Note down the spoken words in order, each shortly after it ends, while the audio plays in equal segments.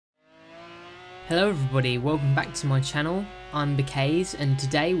Hello everybody, welcome back to my channel. I'm T.50s and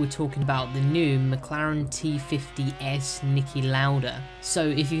today we're talking about the new McLaren T.50s Niki Lauda. So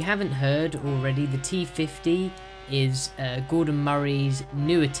if you haven't heard already, the T.50 is Gordon Murray's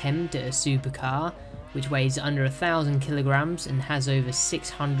new attempt at a supercar which weighs under 1,000 kilograms and has over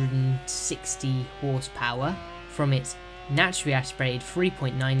 660 horsepower from its naturally aspirated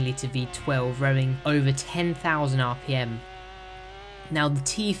 3.9 litre V12 revving over 10,000 RPM. Now the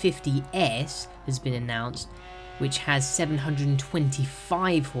T.50s has been announced, which has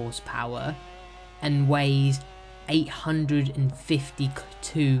 725 horsepower and weighs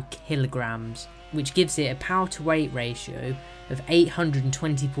 852 kilograms, which gives it a power to weight ratio of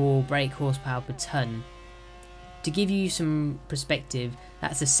 824 brake horsepower per tonne. To give you some perspective,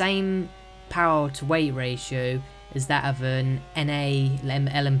 that's the same power to weight ratio as that of an NA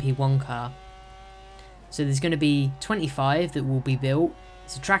LMP1 car. So there's going to be 25 that will be built.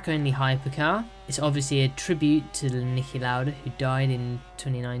 It's a track-only hypercar. It's obviously a tribute to Niki Lauda, who died in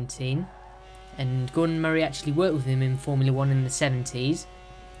 2019. And Gordon Murray actually worked with him in Formula 1 in the 70s.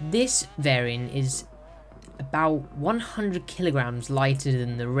 This variant is about 100 kilograms lighter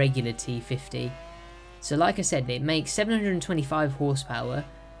than the regular T.50. So like I said, it makes 725 horsepower,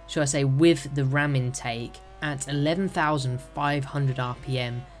 shall I say, with the ram intake at 11,500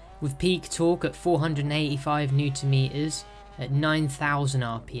 RPM. With peak torque at 485 Newton meters at 9,000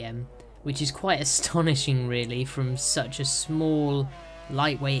 RPM, which is quite astonishing really from such a small,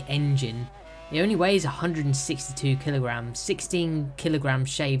 lightweight engine. It only weighs 162 kilograms, 16 kilograms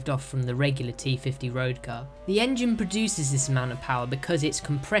shaved off from the regular T.50 road car. The engine produces this amount of power because its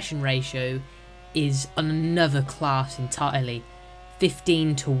compression ratio is on another class entirely,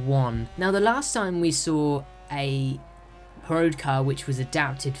 15:1. Now the last time we saw a road car which was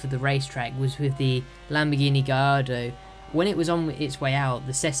adapted for the racetrack was with the Lamborghini Gallardo. When it was on its way out,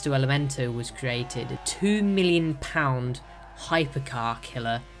 the Sesto Elemento was created, a £2 million hypercar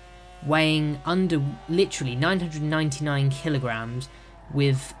killer weighing under literally 999 kilograms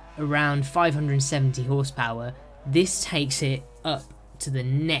with around 570 horsepower. This takes it up to the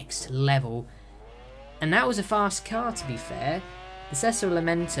next level, and that was a fast car, to be fair. The Sesto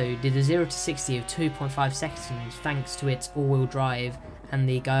Elemento did a 0 to 60 of 2.5 seconds thanks to its all-wheel drive, and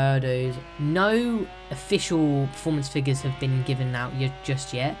the Gallardo's. No official performance figures have been given out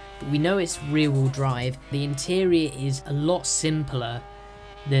just yet, but we know it's rear-wheel drive. The interior is a lot simpler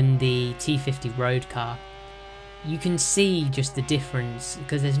than the T.50 road car. You can see just the difference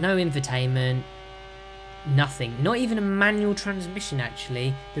because there's no infotainment, nothing, not even a manual transmission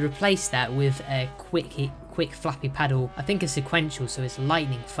actually. They replaced that with a quick flappy paddle, I think a sequential, so it's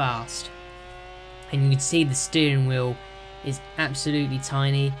lightning fast. And you can see the steering wheel is absolutely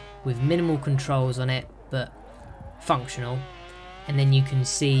tiny with minimal controls on it, but functional. And then you can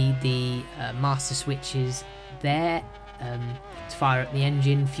see the master switches there to fire up the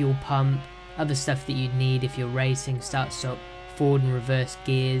engine, fuel pump, other stuff that you'd need if you're racing, start stop, forward and reverse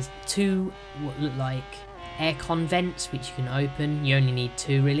gears, two what look like aircon vents which you can open. You only need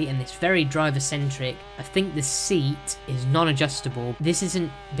two really, and it's very driver centric. I think the seat is non-adjustable. This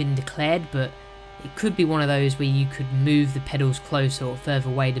hasn't been declared, but it could be one of those where you could move the pedals closer or further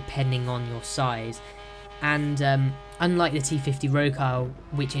away depending on your size. And unlike the T.50 road car,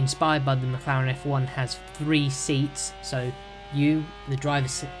 which inspired by the McLaren F1 has 3 seats, so you, the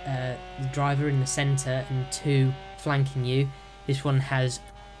driver in the centre and 2 flanking you, this one has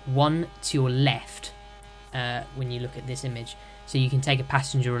 1 to your left. When you look at this image, so you can take a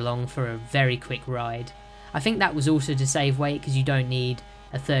passenger along for a very quick ride. I think that was also to save weight because you don't need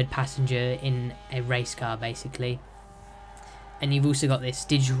a third passenger in a race car basically. And you've also got this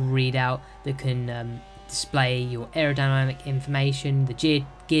digital readout that can display your aerodynamic information, the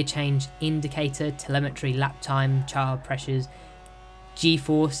gear change indicator, telemetry, lap time, tire pressures,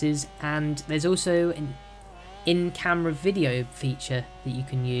 G-forces, and there's also an in-camera video feature that you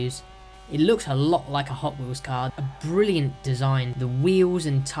can use. It looks a lot like a Hot Wheels car, a brilliant design. The wheels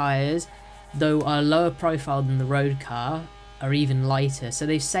and tyres, though are lower profile than the road car, are even lighter, so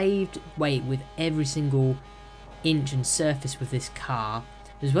they've saved weight with every single inch and surface with this car,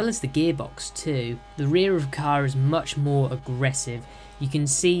 as well as the gearbox too. The rear of the car is much more aggressive. You can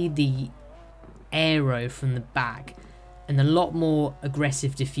see the aero from the back, and a lot more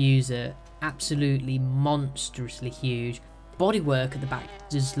aggressive diffuser, absolutely monstrously huge. Bodywork at the back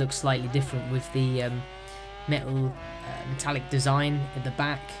does look slightly different with the metallic design at the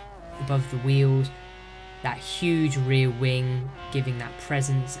back above the wheels, that huge rear wing giving that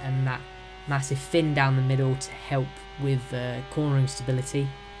presence, and that massive fin down the middle to help with cornering stability.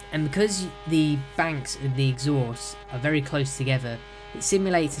 And because the banks of the exhaust are very close together, it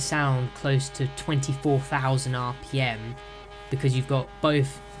simulates a sound close to 24,000 RPM because you've got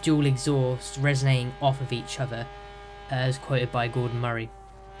both dual exhausts resonating off of each other, as quoted by Gordon Murray.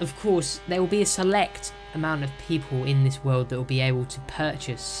 Of course, there will be a select amount of people in this world that will be able to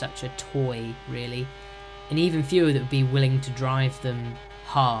purchase such a toy, really, and even fewer that will be willing to drive them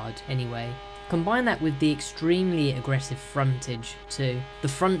hard anyway. Combine that with the extremely aggressive frontage too. The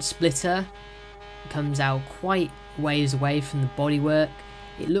front splitter comes out quite ways away from the bodywork.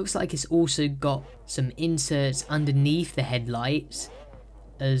 It looks like it's also got some inserts underneath the headlights,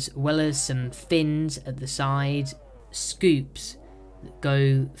 as well as some fins at the side, scoops that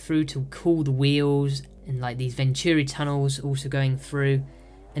go through to cool the wheels, and like these Venturi tunnels also going through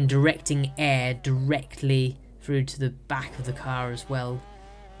and directing air directly through to the back of the car as well.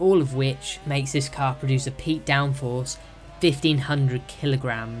 All of which makes this car produce a peak downforce 1500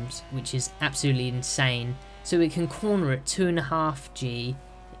 kilograms, which is absolutely insane. So it can corner at 2.5 G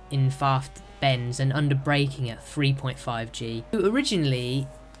in fast bends and under braking at 3.5 G. Originally,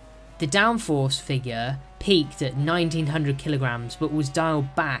 the downforce figure peaked at 1900 kilograms but was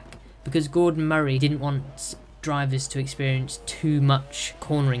dialed back because Gordon Murray didn't want drivers to experience too much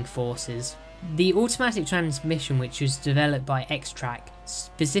cornering forces. The automatic transmission, which was developed by X-Track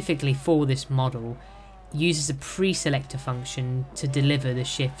specifically for this model, uses a pre-selector function to deliver the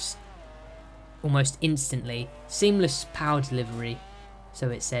shifts almost instantly. Seamless power delivery, so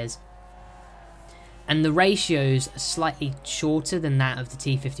it says. And the ratios are slightly shorter than that of the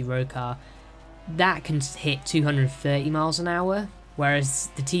T50 road car. That can hit 230 miles an hour, whereas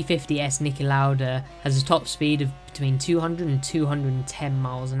the T.50s Niki Lauda has a top speed of between 200 and 210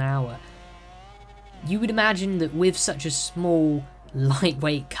 miles an hour. You would imagine that with such a small,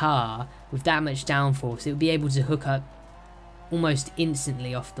 lightweight car, with that much downforce, it would be able to hook up almost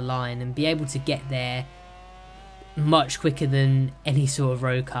instantly off the line and be able to get there much quicker than any sort of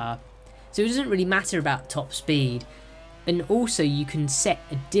road car. So it doesn't really matter about top speed. And also you can set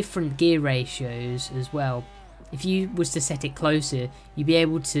a different gear ratios as well. If you was to set it closer, you'd be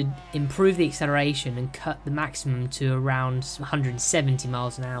able to improve the acceleration and cut the maximum to around 170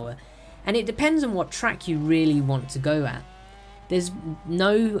 miles an hour. And it depends on what track you really want to go at. There's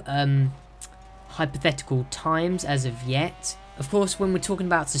no hypothetical times as of yet. Of course, when we're talking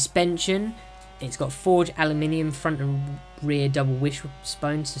about suspension, it's got forged aluminium front and rear double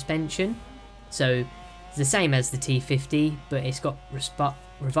wishbone suspension. So it's the same as the T50, but it's got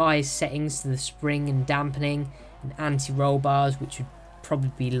revised settings to the spring and dampening and anti-roll bars, which would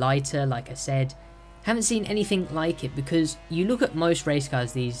probably be lighter, like I said. Haven't seen anything like it because you look at most race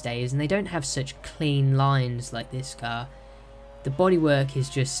cars these days and they don't have such clean lines like this car. The bodywork is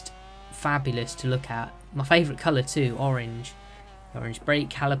just fabulous to look at. My favourite colour too, orange. Orange brake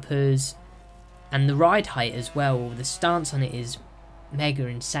calipers. And the ride height as well, the stance on it is mega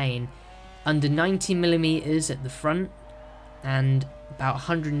insane. Under 90mm at the front and about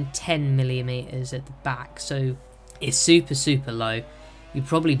 110mm at the back, so it's super low. You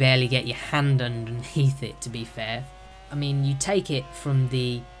probably barely get your hand underneath it, to be fair. I mean, you take it from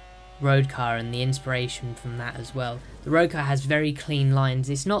the road car and the inspiration from that as well. The road car has very clean lines.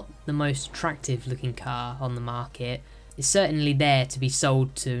 It's not the most attractive looking car on the market. It's certainly there to be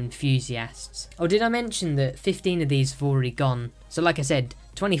sold to enthusiasts. Oh, did I mention that 15 of these have already gone? So like I said,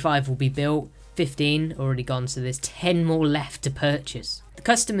 25 will be built, 15 already gone, so there's 10 more left to purchase. The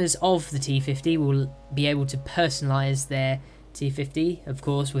customers of the T50 will be able to personalise their T50, of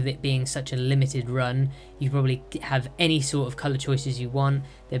course, with it being such a limited run. You probably have any sort of colour choices you want.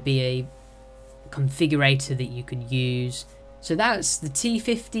 There'd be a configurator that you could use. So that's the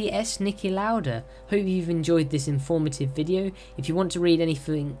T50s Niki Lauda. Hope you've enjoyed this informative video. If you want to read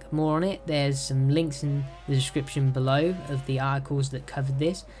anything more on it, there's some links in the description below of the articles that covered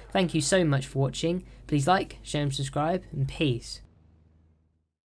this. Thank you so much for watching. Please like, share and subscribe, and peace.